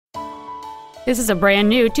This is a brand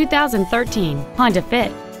new 2013 Honda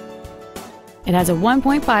Fit. It has a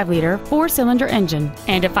 1.5-liter four-cylinder engine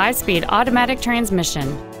and a 5-speed automatic transmission.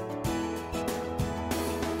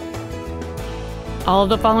 All of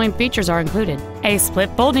the following features are included: a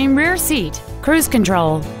split folding rear seat, cruise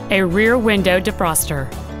control, a rear window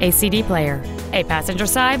defroster, a CD player, a passenger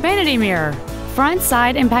side vanity mirror, front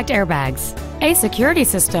side impact airbags, a security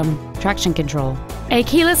system, traction control, a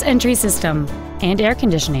keyless entry system, and air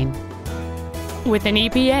conditioning. With an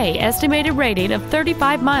EPA estimated rating of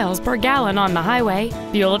 35 miles per gallon on the highway,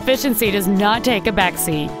 fuel efficiency does not take a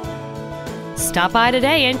backseat. Stop by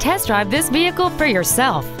today and test drive this vehicle for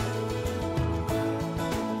yourself.